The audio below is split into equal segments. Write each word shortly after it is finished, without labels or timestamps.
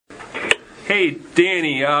Hey,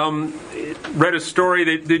 Danny, read a story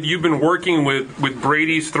that you've been working with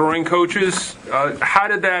Brady's throwing coaches. How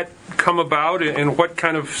did that come about, and what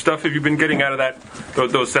kind of stuff have you been getting out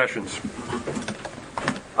of those sessions?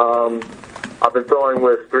 I've been throwing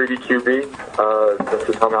with 3D QB since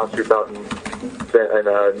the Tom House Group out in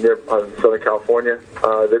near Southern California.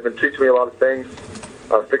 They've been teaching me a lot of things,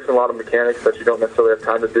 fixing a lot of mechanics that you don't necessarily have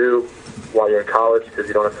time to do while you're in college because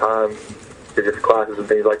you don't have time to get to classes and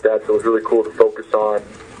things like that. So it was really cool to focus on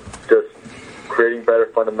just creating better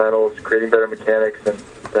fundamentals, creating better mechanics, and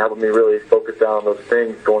helping me really focus down on those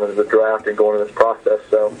things going into the draft and going into this process.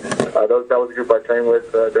 So that was a group I trained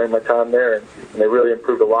with during my time there, and they really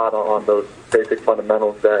improved a lot on those basic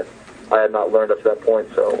fundamentals that I had not learned up to that point.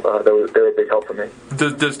 So they were a big help for me.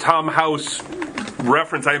 Does Tom House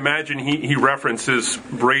reference, I imagine he references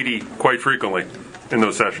Brady quite frequently in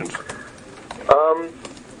those sessions?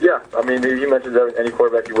 Yeah, I mean, he mentions any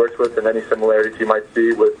quarterback he works with and any similarities he might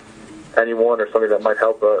see with anyone or something that might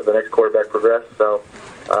help the next quarterback progress. So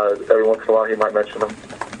every once in a while he might mention them.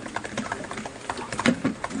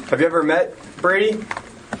 Have you ever met Brady?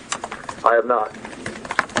 I have not.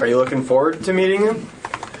 Are you looking forward to meeting him?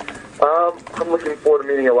 I'm looking forward to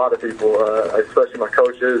meeting a lot of people, especially my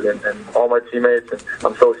coaches and all my teammates. And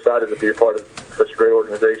I'm so excited to be a part of such a great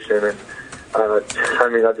organization. And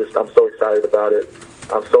I'm so excited about it.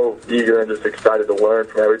 I'm so eager and just excited to learn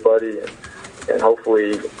from everybody, and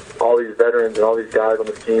hopefully all these veterans and all these guys on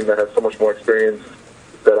this team that have so much more experience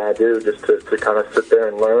than I do, just to kind of sit there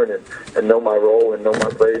and learn and know my role and know my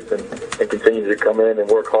place and continue to come in and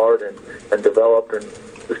work hard and develop and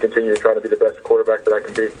just continue to try to be the best quarterback that I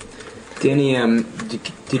can be. Danny,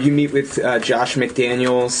 did you meet with Josh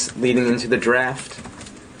McDaniels leading into the draft?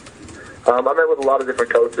 I met with a lot of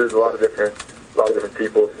different coaches, a lot of different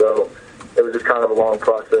people, so it was just kind of a long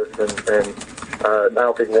process, and I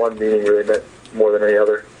don't think one meeting really meant more than any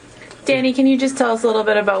other. Danny, can you just tell us a little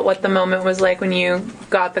bit about what the moment was like when you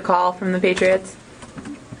got the call from the Patriots?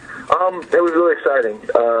 It was really exciting.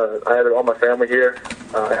 I had all my family here.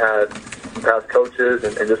 I had past coaches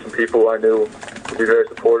and just some people I knew would be very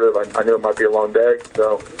supportive. I knew it might be a long day,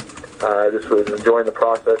 so I just was enjoying the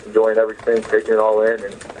process, enjoying everything, taking it all in.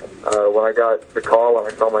 And when I got the call and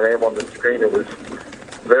I saw my name on the screen, it was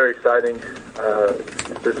very exciting.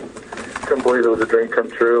 Just couldn't believe it was a dream come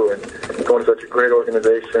true, and going to such a great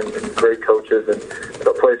organization and great coaches and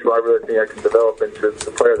a place where I really think I can develop into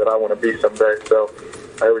the player that I want to be someday. So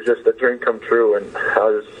it was just a dream come true, and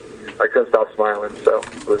I couldn't stop smiling. So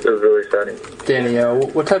it was really exciting. Danny,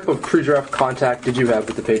 what type of pre-draft contact did you have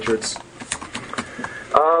with the Patriots?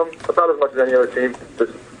 About as much as any other team.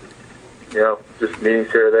 Just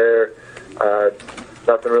meetings here or there.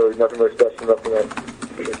 Nothing really special. Nothing that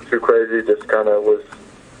too crazy. Just kind of was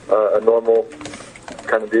a normal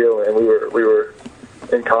kind of deal, and we were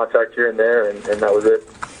in contact here and there, and that was it.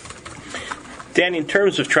 Danny, in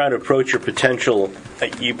terms of trying to approach your potential,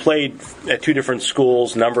 you played at two different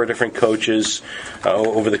schools, a number of different coaches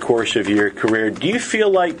over the course of your career. Do you feel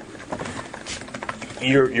like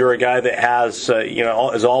you're a guy that has,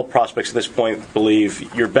 as all prospects at this point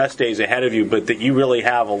believe, your best days ahead of you, but that you really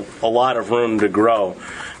have a lot of room to grow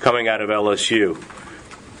coming out of LSU?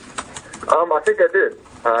 I think I did.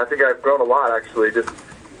 I think I've grown a lot, actually, just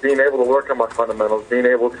being able to work on my fundamentals, being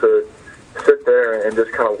able to sit there and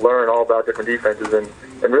just kind of learn all about different defenses, and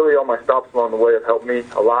really all my stops along the way have helped me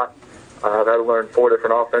a lot. I've had to learn 4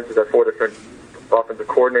 different offenses, had 4 different offensive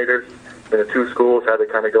coordinators in the 2 schools, had to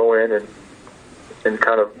kind of go in and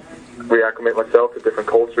kind of reacclimate myself to different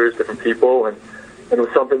cultures, different people, and it was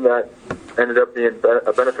something that ended up being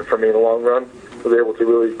a benefit for me in the long run. I was able to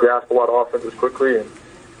really grasp a lot of offenses quickly, and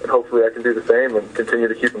hopefully I can do the same and continue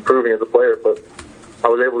to keep improving as a player. But I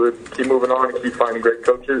was able to keep moving on and keep finding great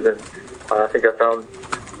coaches, and I think I found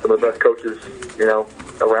some of the best coaches,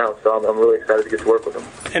 around. So I'm really excited to get to work with them.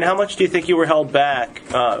 And how much do you think you were held back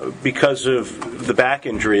because of the back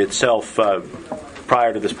injury itself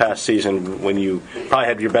prior to this past season, when you probably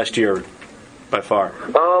had your best year by far?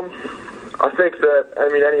 I think that,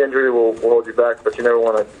 any injury will hold you back, but you never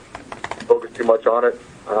want to focus too much on it.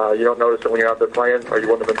 You don't notice it when you're out there playing, or you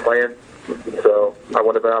wouldn't have been playing. So I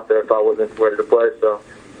wouldn't have been out there if I wasn't ready to play. So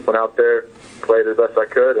went out there, played as best I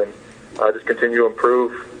could, and just continue to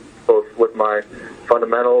improve both with my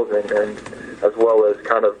fundamentals and as well as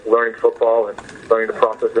kind of learning football and learning to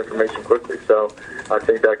process information quickly. So I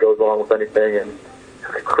think that goes along with anything and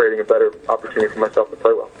creating a better opportunity for myself to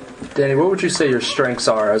play well. Danny, what would you say your strengths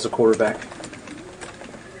are as a quarterback?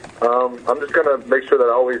 I'm just going to make sure that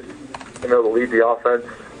I always am able to lead the offense,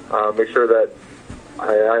 make sure that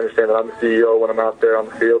I understand that I'm the CEO when I'm out there on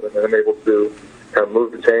the field, and then I'm able to kind of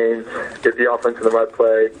move the chains, get the offense in the right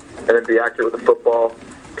play, and then be accurate with the football,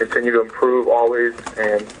 continue to improve always,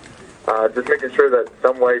 and just making sure that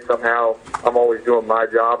some way, somehow, I'm always doing my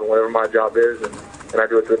job and whatever my job is, and I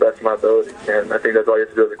do it to the best of my ability. And I think that's all you have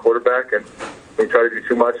to do as a quarterback. And when you try to do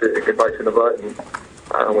too much, it can bite you in the butt. And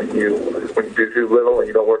when you do too little and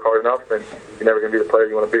you don't work hard enough, then you're never going to be the player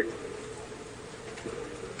you want to be.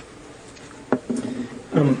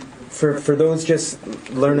 For those just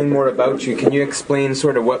learning more about you, can you explain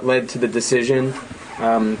sort of what led to the decision,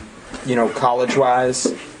 college-wise,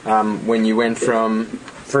 when you went from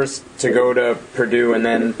first to go to Purdue and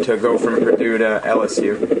then to go from Purdue to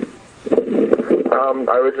LSU?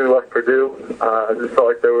 I originally left Purdue. I just felt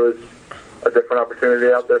like there was a different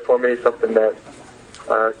opportunity out there for me, something that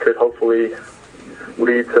could hopefully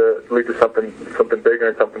lead to something bigger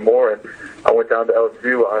and something more. And I went down to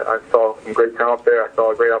LSU. I saw some great talent there. I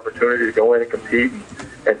saw a great opportunity to go in and compete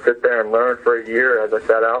and sit there and learn for a year as I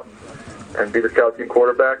sat out and be the scout team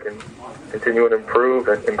quarterback and continue to improve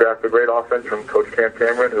and grasp a great offense from Coach Cam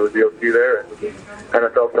Cameron, who was the OC there, and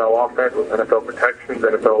NFL-style offense with NFL protections,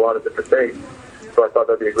 NFL a lot of different things. So I thought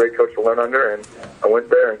that'd be a great coach to learn under, and I went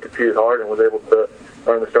there and competed hard and was able to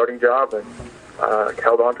earn the starting job and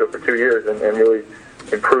held on to it for 2 years and really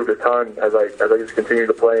improved a ton as I just continued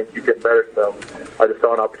to play and keep getting better. So I just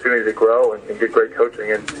saw an opportunity to grow and get great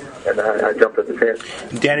coaching, and I jumped at the chance.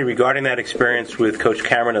 Danny, regarding that experience with Coach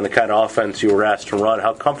Cameron and the kind of offense you were asked to run,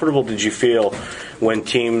 how comfortable did you feel when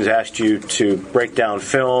teams asked you to break down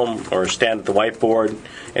film or stand at the whiteboard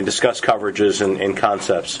and discuss coverages and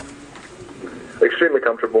concepts? Extremely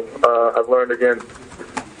comfortable. I've learned, again,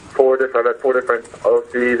 I've had 4 different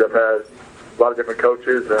OCs. I've had a lot of different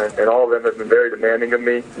coaches, and all of them have been very demanding of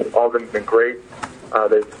me. All of them have been great.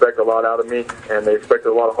 They expect a lot out of me, and they expect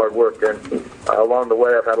a lot of hard work. And along the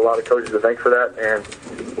way, I've had a lot of coaches to thank for that. And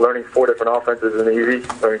learning 4 different offenses isn't easy.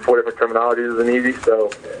 Learning 4 different terminologies isn't easy. So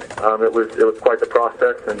it was quite the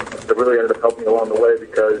process, and it really ended up helping me along the way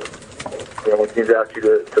because when teams ask you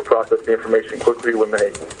to process the information quickly when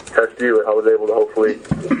they test you, I was able to hopefully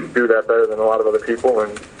do that better than a lot of other people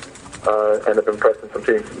and end up impressing some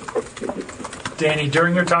teams. Danny,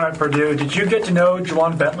 during your time at Purdue, did you get to know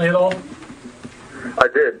Juwan Bentley at all? I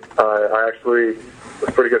did. I actually was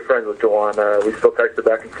pretty good friends with Juwan. We still texted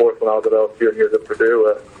back and forth when I was at LSU and he was at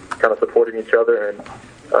Purdue, kind of supporting each other, and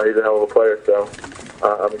he's a hell of a player, so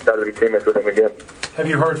I'm excited to be teammates with him again. Have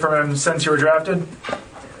you heard from him since you were drafted?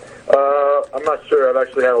 I'm not sure. I've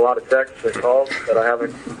actually had a lot of texts and calls that I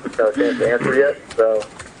haven't got a chance to answer yet, so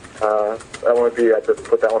I want to have to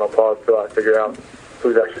put that one on pause until I figure out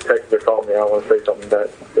who's actually texted or called me. I don't want to say something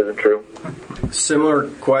that isn't true. Similar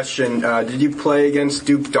question. Did you play against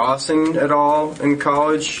Duke Dawson at all in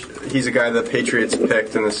college? He's a guy the Patriots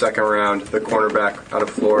picked in the second round, the cornerback out of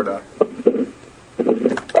Florida.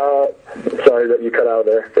 Sorry that you cut out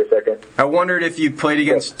there for a second. I wondered if you played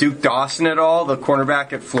against Duke Dawson at all, the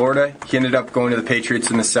cornerback at Florida. He ended up going to the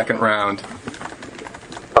Patriots in the second round.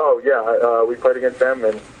 Oh, yeah. We played against them,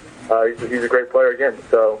 and he's a great player again.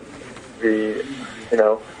 So, they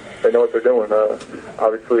know what they're doing.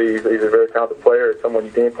 Obviously, he's a very talented player. It's someone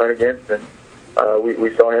you game plan against, and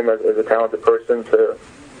we saw him as a talented person to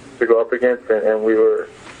go up against, and we were,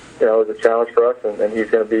 it was a challenge for us, and he's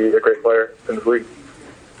going to be a great player in the league.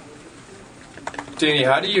 Danny,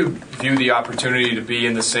 how do you view the opportunity to be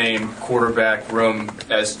in the same quarterback room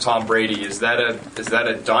as Tom Brady? Is that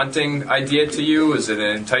a daunting idea to you? Is it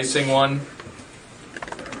an enticing one?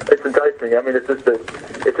 It's enticing. I mean, it's just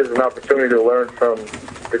an opportunity to learn from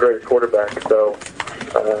the greatest quarterback. So,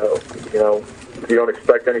 you don't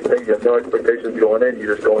expect anything. You have no expectations going in.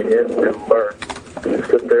 You're just going in to learn. You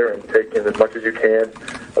sit there and take in as much as you can,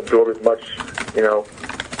 absorb as much,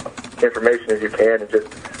 information as you can, and just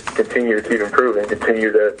continue to keep improving,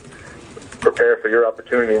 continue to prepare for your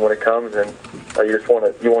opportunity when it comes. And you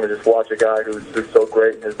want to just watch a guy who's so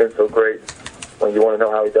great and has been so great. When you want to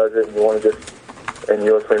know how he does it, and you want to just. And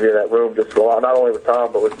you're going to be in that room just not only with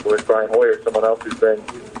Tom, but with Brian Hoyer, someone else who's been,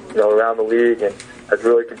 around the league and has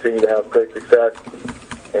really continued to have great success.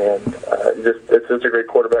 And it's just a great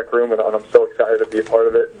quarterback room, and I'm so excited to be a part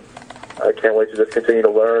of it. I can't wait to just continue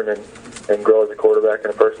to learn and grow as a quarterback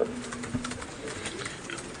and a person.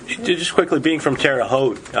 Just quickly, being from Terre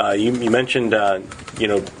Haute, you mentioned,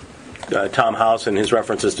 Tom House and his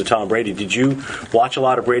references to Tom Brady. Did you watch a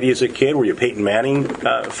lot of Brady as a kid? Were you a Peyton Manning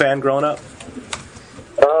fan growing up?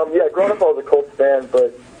 Yeah, growing up I was a Colts fan,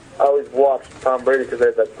 but I always watched Tom Brady because they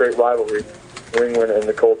had that great rivalry. New England and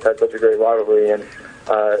the Colts had such a great rivalry, and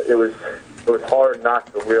it was hard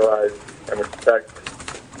not to realize and respect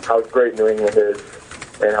how great New England is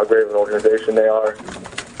and how great of an organization they are.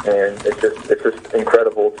 and it's just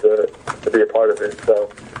incredible to be a part of it. So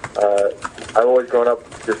I've always grown up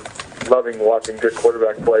just loving watching good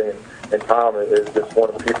quarterback play, and Tom is just one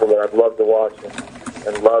of the people that I've loved to watch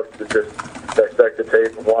and love to just dissect the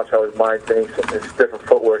tape and watch how his mind thinks, and his different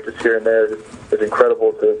footwork just here and there is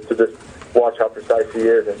incredible to just watch how precise he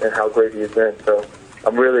is and how great he has been. So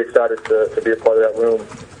I'm really excited to be a part of that room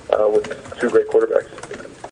with two great quarterbacks.